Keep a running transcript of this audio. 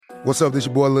What's up, this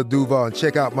your boy Lil Duval, and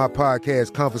check out my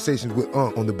podcast, Conversations with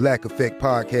Unc, on the Black Effect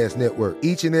Podcast Network.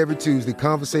 Each and every Tuesday,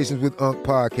 Conversations with Unc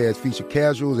podcast feature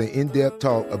casuals and in-depth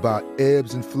talk about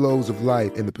ebbs and flows of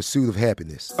life and the pursuit of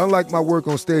happiness. Unlike my work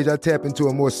on stage, I tap into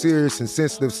a more serious and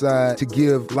sensitive side to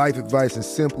give life advice and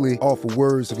simply offer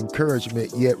words of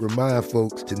encouragement, yet remind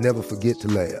folks to never forget to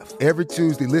laugh. Every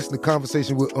Tuesday, listen to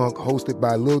Conversations with Unc, hosted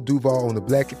by Lil Duval on the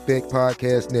Black Effect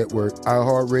Podcast Network,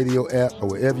 iHeartRadio app, or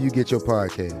wherever you get your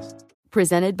podcasts.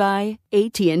 Presented by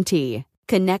AT&T.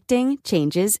 Connecting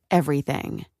changes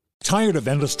everything. Tired of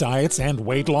endless diets and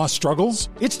weight loss struggles?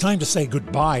 It's time to say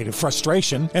goodbye to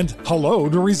frustration and hello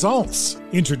to results.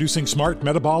 Introducing Smart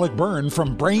Metabolic Burn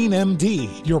from Brain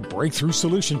MD, your breakthrough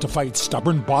solution to fight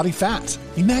stubborn body fat.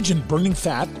 Imagine burning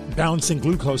fat, balancing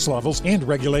glucose levels, and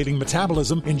regulating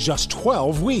metabolism in just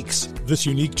 12 weeks. This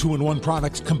unique 2-in-1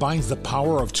 product combines the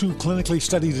power of 2 clinically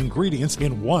studied ingredients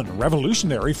in one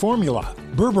revolutionary formula.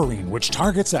 Berberine, which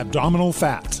targets abdominal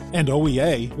fat, and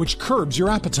OEA, which curbs your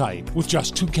appetite. With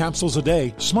just 2 capsules a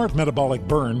day, Smart Metabolic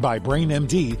Burn by Brain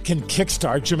MD can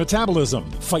kickstart your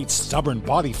metabolism, fight stubborn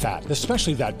body fat, especially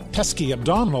that pesky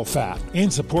abdominal fat,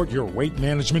 and support your weight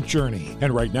management journey.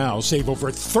 And right now, save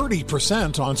over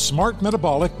 30% on Smart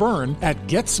Metabolic Burn at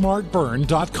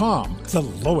GetSmartBurn.com. The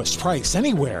lowest price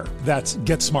anywhere. That's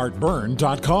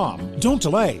GetSmartBurn.com. Don't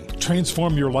delay.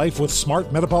 Transform your life with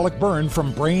Smart Metabolic Burn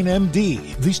from Brain MD.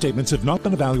 These statements have not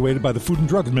been evaluated by the Food and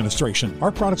Drug Administration.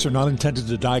 Our products are not intended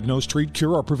to diagnose, treat,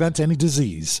 cure, or prevent any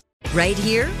disease. Right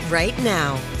here, right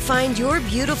now. Find your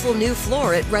beautiful new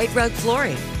floor at Right Rug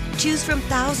Flooring. Choose from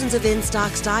thousands of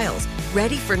in-stock styles,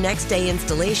 ready for next day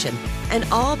installation, and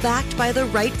all backed by the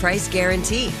right price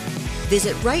guarantee.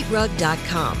 Visit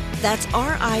rightrug.com. That's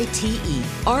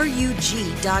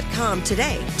RITERUG.com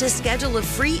today to schedule a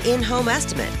free in-home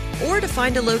estimate or to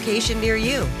find a location near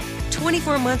you.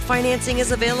 24-month financing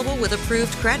is available with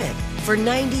approved credit. For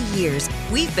 90 years,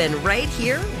 we've been right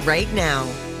here, right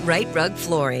now. Right Rug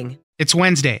Flooring. It's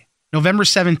Wednesday, November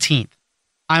 17th.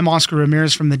 I'm Oscar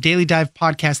Ramirez from the Daily Dive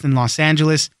podcast in Los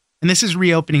Angeles, and this is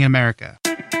Reopening America.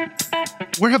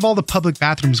 Where have all the public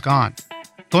bathrooms gone?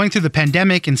 Going through the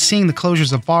pandemic and seeing the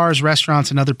closures of bars,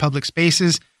 restaurants, and other public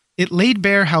spaces, it laid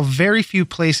bare how very few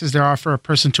places there are for a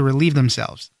person to relieve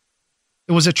themselves.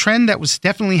 It was a trend that was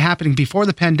definitely happening before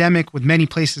the pandemic, with many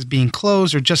places being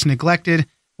closed or just neglected,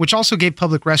 which also gave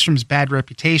public restrooms bad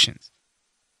reputations.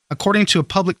 According to a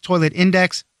public toilet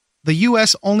index, the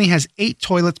U.S. only has 8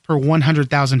 toilets per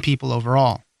 100,000 people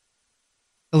overall.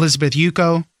 Elizabeth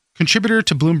Yuko, contributor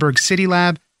to Bloomberg City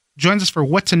Lab, joins us for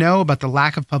what to know about the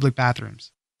lack of public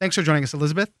bathrooms. Thanks for joining us,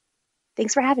 Elizabeth.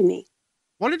 Thanks for having me.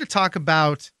 Wanted to talk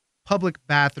about public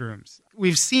bathrooms.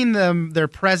 We've seen their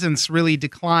presence really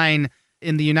decline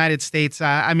in the United States.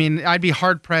 I'd be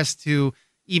hard-pressed to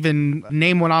even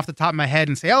name one off the top of my head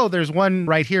and say, oh, there's one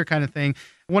right here kind of thing.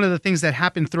 One of the things that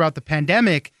happened throughout the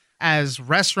pandemic, as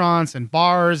restaurants and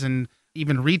bars and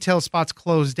even retail spots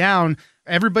closed down,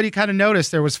 everybody kind of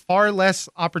noticed there was far less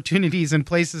opportunities and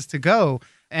places to go.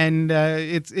 And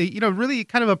it's really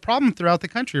kind of a problem throughout the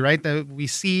country, right? That we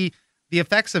see the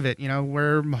effects of it,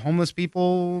 where homeless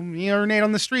people urinate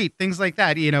on the street, things like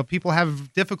that. People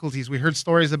have difficulties. We heard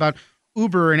stories about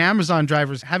Uber and Amazon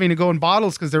drivers having to go in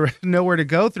bottles because there was nowhere to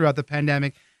go throughout the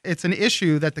pandemic. It's an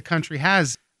issue that the country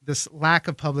has, this lack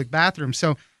of public bathrooms.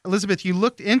 So, Elizabeth, you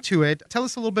looked into it. Tell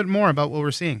us a little bit more about what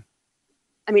we're seeing.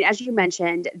 I mean, as you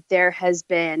mentioned, there has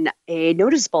been a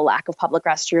noticeable lack of public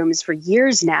restrooms for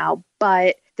years now,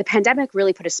 but the pandemic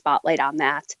really put a spotlight on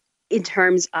that in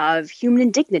terms of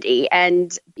human dignity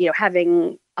and,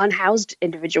 having unhoused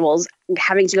individuals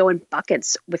having to go in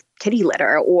buckets with kitty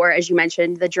litter, or as you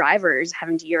mentioned, the drivers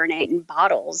having to urinate in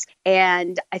bottles.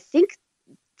 And I think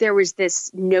there was this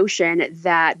notion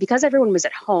that because everyone was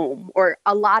at home, or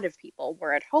a lot of people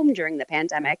were at home during the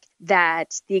pandemic,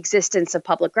 that the existence of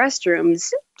public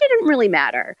restrooms didn't really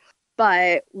matter.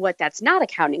 But what that's not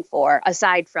accounting for,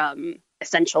 aside from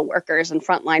essential workers and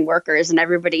frontline workers and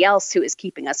everybody else who is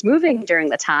keeping us moving during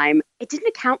the time, it didn't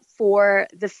account for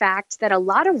the fact that a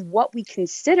lot of what we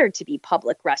consider to be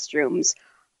public restrooms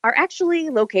are actually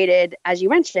located, as you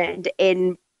mentioned,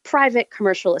 in private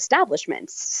commercial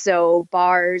establishments. So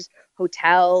bars,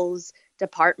 hotels,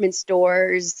 department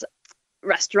stores,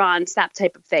 restaurants, that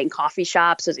type of thing. Coffee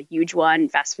shops is a huge one,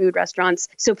 fast food restaurants.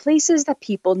 So places that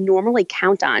people normally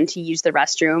count on to use the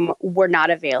restroom were not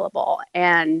available.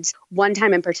 And one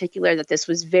time in particular that this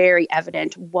was very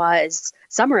evident was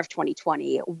summer of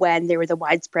 2020, when there were the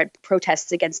widespread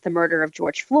protests against the murder of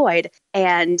George Floyd.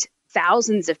 And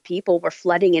thousands of people were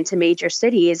flooding into major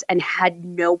cities and had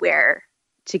nowhere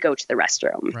to go to the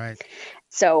restroom. Right.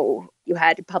 So you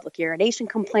had public urination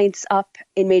complaints up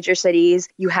in major cities.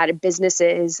 You had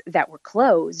businesses that were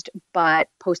closed, but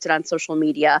posted on social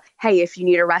media, hey, if you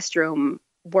need a restroom,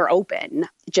 we're open,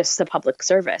 just a public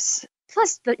service.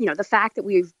 Plus, the fact that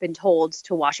we've been told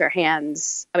to wash our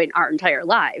hands, our entire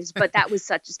lives, but that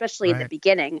was especially in the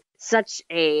beginning, such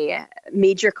a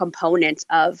major component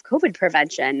of COVID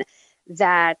prevention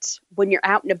that when you're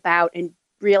out and about and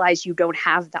realize you don't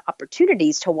have the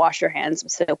opportunities to wash your hands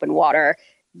with soap and water,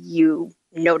 you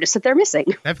notice that they're missing.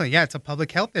 Definitely. Yeah, it's a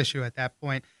public health issue at that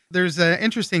point. There's an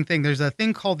interesting thing. There's a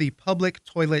thing called the Public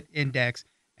Toilet Index.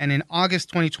 And in August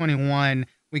 2021,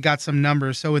 we got some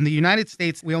numbers. So in the United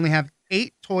States, we only have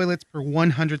 8 toilets per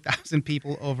 100,000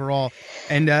 people overall.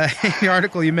 And in the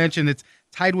article you mentioned, it's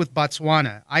tied with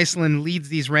Botswana. Iceland leads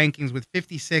these rankings with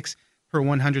 56 per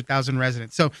 100,000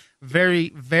 residents. So very,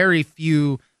 very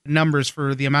few numbers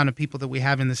for the amount of people that we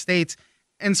have in the States.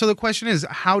 And so the question is,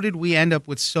 how did we end up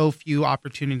with so few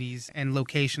opportunities and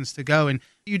locations to go? And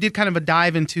you did kind of a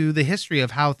dive into the history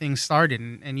of how things started.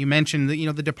 And you mentioned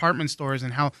the department stores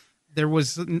and how there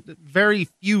was very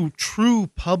few true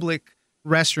public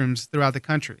restrooms throughout the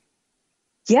country.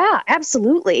 Yeah,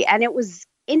 absolutely. And it was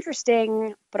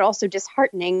interesting, but also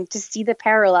disheartening to see the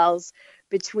parallels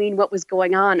between what was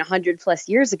going on 100 plus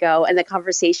years ago and the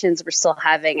conversations we're still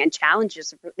having and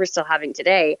challenges we're still having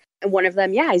today. And one of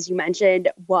them, as you mentioned,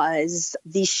 was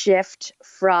the shift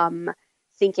from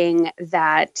thinking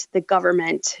that the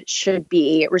government should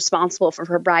be responsible for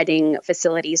providing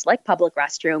facilities like public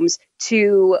restrooms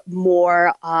to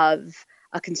more of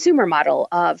a consumer model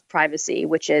of privacy,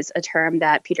 which is a term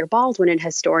that Peter Baldwin, an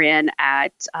historian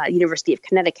at University of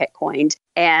Connecticut, coined.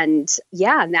 And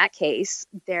in that case,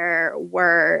 there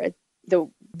were the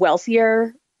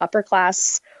wealthier upper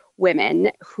class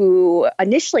women who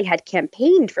initially had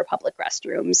campaigned for public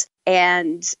restrooms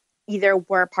and either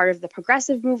were part of the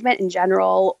progressive movement in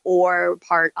general or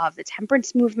part of the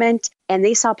temperance movement. And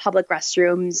they saw public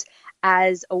restrooms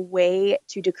as a way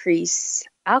to decrease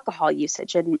alcohol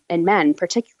usage in men,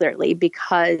 particularly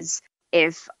because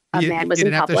if a man was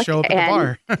in public, have to show up at the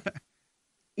bar.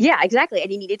 Yeah, exactly.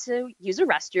 And he needed to use a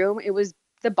restroom. It was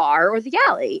the bar or the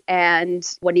alley. And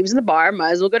when he was in the bar,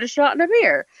 might as well get a shot and a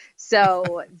beer.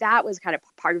 So that was kind of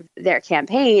part of their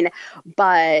campaign.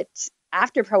 But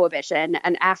after Prohibition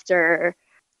and after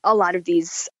a lot of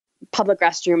these public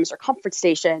restrooms or comfort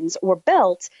stations were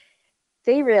built,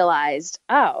 they realized,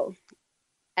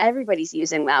 everybody's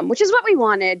using them, which is what we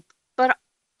wanted. But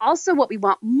also what we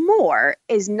want more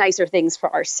is nicer things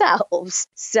for ourselves.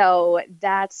 So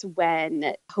that's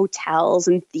when hotels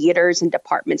and theaters and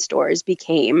department stores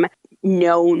became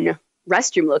known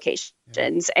restroom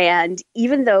locations. And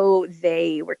even though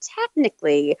they were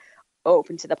technically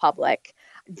open to the public,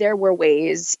 there were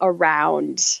ways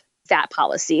around that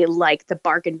policy, like the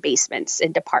bargain basements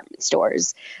in department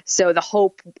stores. So the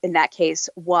hope in that case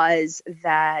was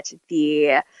that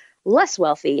the less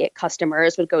wealthy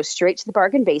customers would go straight to the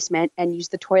bargain basement and use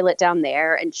the toilet down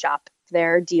there and shop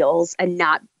their deals and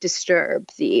not disturb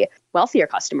the wealthier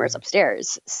customers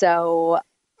upstairs. So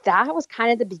that was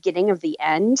kind of the beginning of the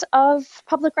end of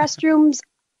public restrooms.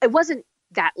 It wasn't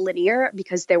that linear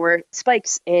because there were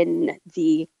spikes in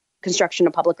the construction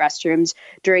of public restrooms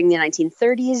during the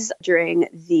 1930s, during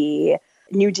the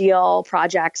New Deal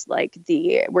projects like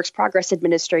the Works Progress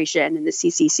Administration and the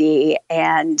CCC.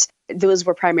 And those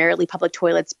were primarily public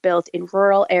toilets built in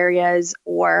rural areas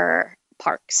or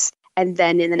parks. And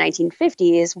then in the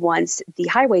 1950s, once the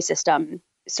highway system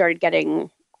started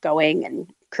getting going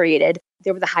and created,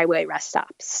 there were the highway rest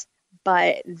stops.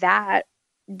 But that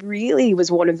really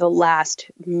was one of the last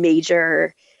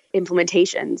major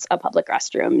implementations of public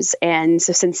restrooms. And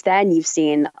so since then, you've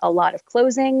seen a lot of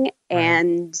closing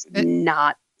and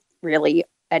not really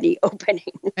any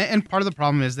opening. And part of the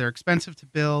problem is they're expensive to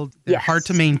build. They're hard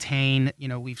to maintain.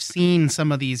 We've seen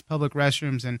some of these public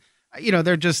restrooms and,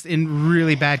 they're just in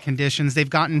really bad conditions. They've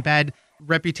gotten bad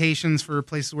reputations for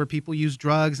places where people use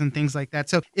drugs and things like that.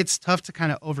 So it's tough to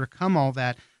kind of overcome all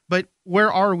that. But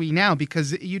where are we now?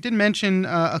 Because you did mention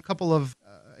a couple of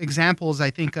examples.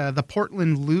 I think the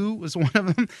Portland Loo was one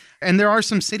of them. And there are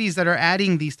some cities that are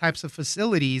adding these types of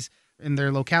facilities in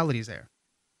their localities there.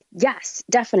 Yes,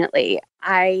 definitely.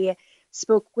 I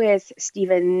spoke with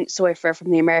Stephen Soifer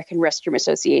from the American Restroom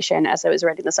Association as I was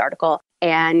writing this article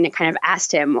and kind of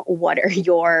asked him, what are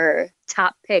your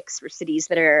top picks for cities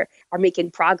that are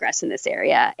making progress in this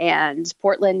area? And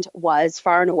Portland was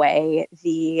far and away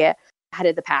the head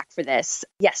of the pack for this.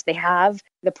 Yes, they have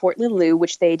the Portland Loo,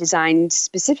 which they designed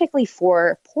specifically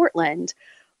for Portland,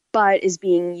 but is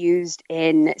being used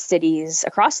in cities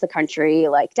across the country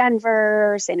like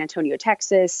Denver, San Antonio,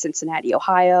 Texas, Cincinnati,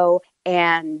 Ohio,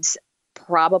 and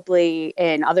probably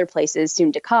in other places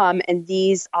soon to come. And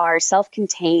these are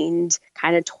self-contained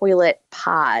kind of toilet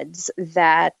pods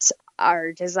that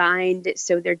are designed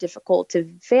so they're difficult to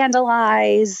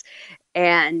vandalize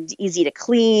and easy to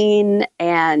clean.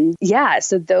 And yeah,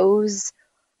 so those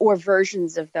or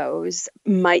versions of those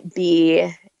might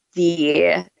be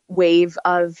the wave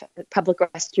of public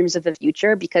restrooms of the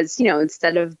future, because,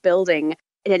 instead of building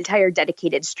an entire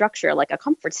dedicated structure like a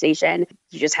comfort station,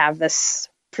 you just have this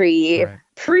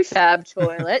prefab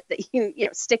toilet that you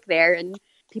stick there and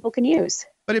people can use.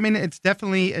 But I mean, it's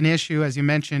definitely an issue, as you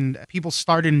mentioned. People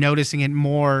started noticing it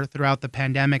more throughout the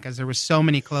pandemic as there was so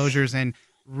many closures and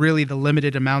really the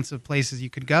limited amounts of places you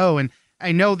could go. And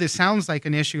I know this sounds like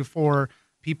an issue for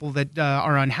people that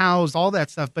are unhoused, all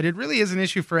that stuff, but it really is an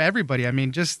issue for everybody. I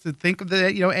mean, just to think of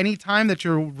any time that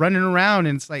you're running around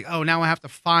and it's like, oh, now I have to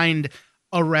find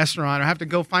a restaurant or I have to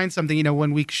go find something,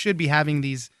 when we should be having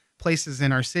these places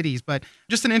in our cities. But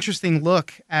just an interesting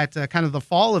look at kind of the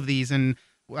fall of these. And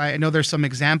I know there's some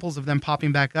examples of them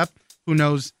popping back up. Who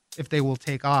knows if they will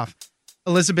take off.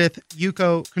 Elizabeth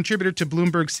Yuko, contributor to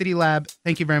Bloomberg City Lab,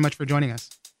 thank you very much for joining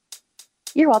us.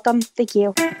 You're welcome. Thank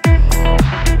you.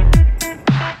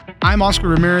 I'm Oscar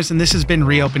Ramirez, and this has been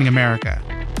Reopening America.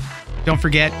 Don't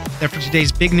forget that for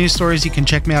today's big news stories, you can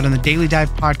check me out on the Daily Dive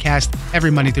podcast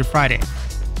every Monday through Friday.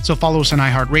 So follow us on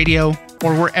iHeartRadio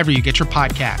or wherever you get your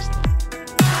podcast.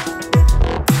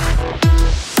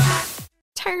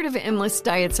 Tired of endless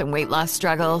diets and weight loss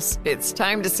struggles? It's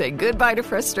time to say goodbye to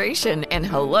frustration and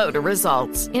hello to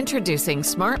results. Introducing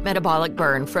Smart Metabolic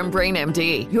Burn from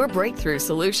BrainMD, your breakthrough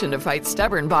solution to fight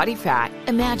stubborn body fat.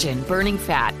 Imagine burning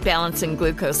fat, balancing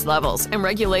glucose levels, and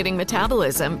regulating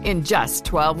metabolism in just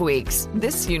 12 weeks.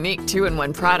 This unique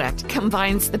 2-in-1 product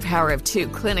combines the power of 2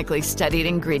 clinically studied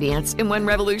ingredients in one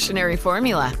revolutionary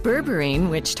formula. Berberine,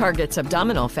 which targets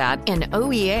abdominal fat, and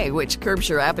OEA, which curbs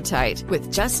your appetite.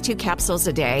 With just 2 capsules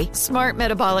a day, Smart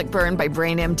Metabolic Burn by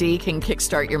BrainMD can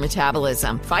kickstart your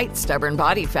metabolism, fight stubborn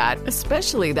body fat,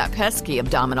 especially that pesky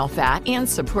abdominal fat, and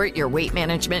support your weight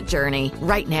management journey.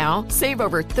 Right now, save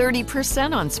over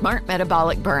 30% on Smart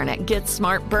Metabolic Burn at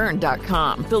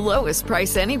GetSmartBurn.com. The lowest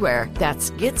price anywhere.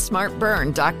 That's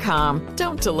GetSmartBurn.com.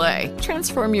 Don't delay.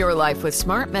 Transform your life with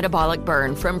Smart Metabolic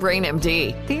Burn from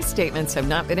BrainMD. These statements have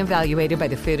not been evaluated by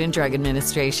the Food and Drug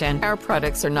Administration. Our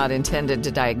products are not intended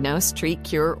to diagnose, treat,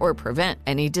 cure, or prevent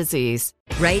any disease.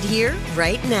 Right here,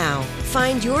 right now.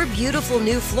 Find your beautiful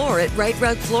new floor at Right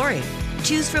Rug Flooring.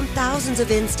 Choose from thousands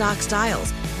of in-stock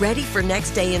styles, ready for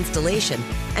next day installation,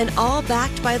 and all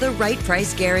backed by the right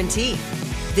price guarantee.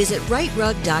 Visit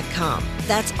rightrug.com.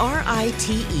 That's RITERUG.com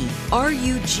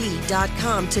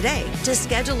today to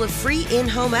schedule a free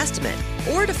in-home estimate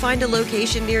or to find a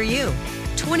location near you.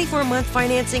 24-month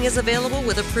financing is available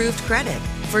with approved credit.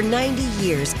 For 90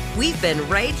 years, we've been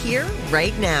right here,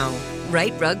 right now.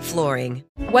 Right Rug Flooring.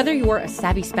 Whether you're a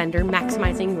savvy spender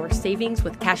maximizing your savings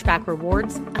with cashback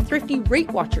rewards, a thrifty rate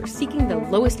watcher seeking the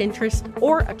lowest interest,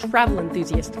 or a travel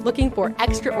enthusiast looking for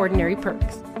extraordinary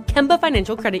perks, Kemba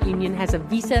Financial Credit Union has a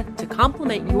visa to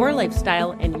complement your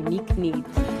lifestyle and unique needs.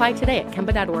 Apply today at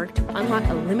Kemba.org to unlock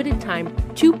a limited-time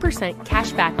 2%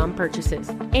 cash back on purchases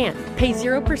and pay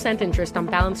 0% interest on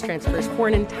balance transfers for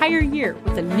an entire year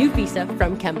with a new visa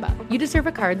from Kemba. You deserve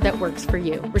a card that works for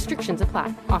you. Restrictions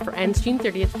apply. Offer ends June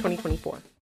 30th, 2024.